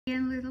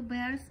Again, little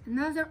bears,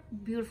 another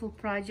beautiful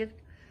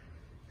project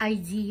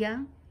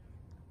idea.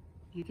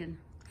 You can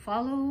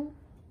follow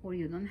or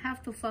you don't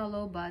have to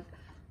follow, but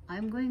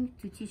I'm going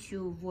to teach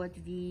you what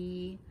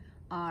we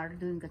are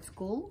doing at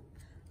school.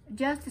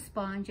 Just a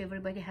sponge.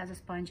 Everybody has a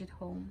sponge at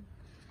home.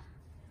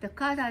 The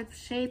cut-out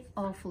shape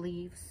of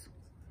leaves.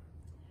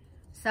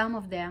 Some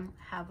of them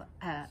have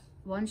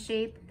one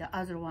shape, the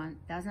other one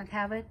doesn't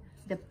have it.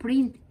 The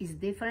print is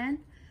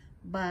different,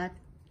 but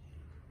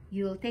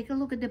you will take a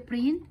look at the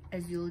print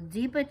as you'll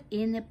dip it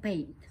in the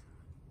paint.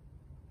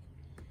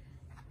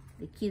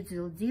 The kids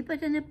will dip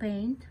it in the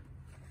paint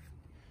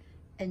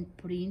and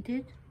print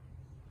it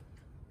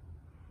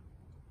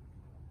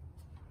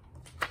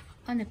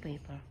on the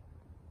paper.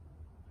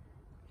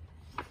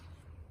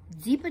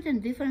 Dip it in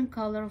different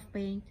color of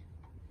paint,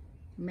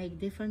 make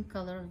different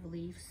color of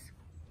leaves,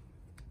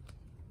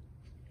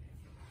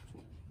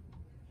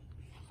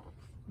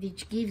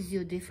 which gives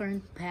you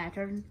different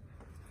pattern.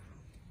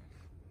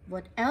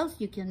 What else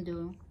you can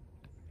do?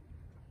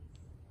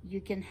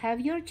 You can have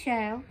your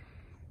child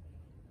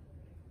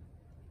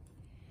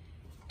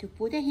to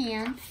put a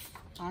hand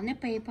on the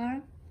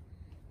paper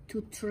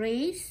to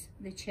trace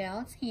the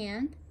child's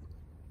hand,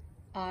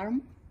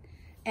 arm,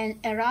 and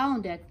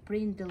around it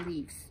print the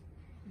leaves.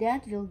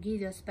 That will give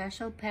you a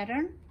special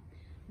pattern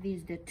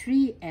with the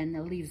tree and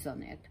the leaves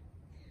on it.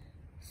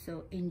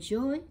 So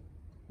enjoy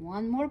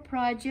one more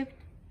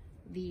project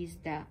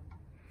with the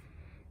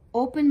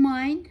open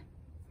mind,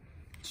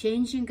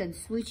 changing and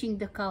switching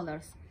the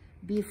colors.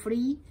 Be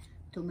free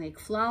to make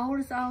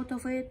flowers out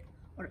of it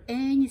or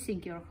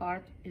anything your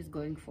heart is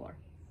going for.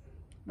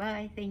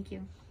 Bye. Thank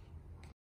you.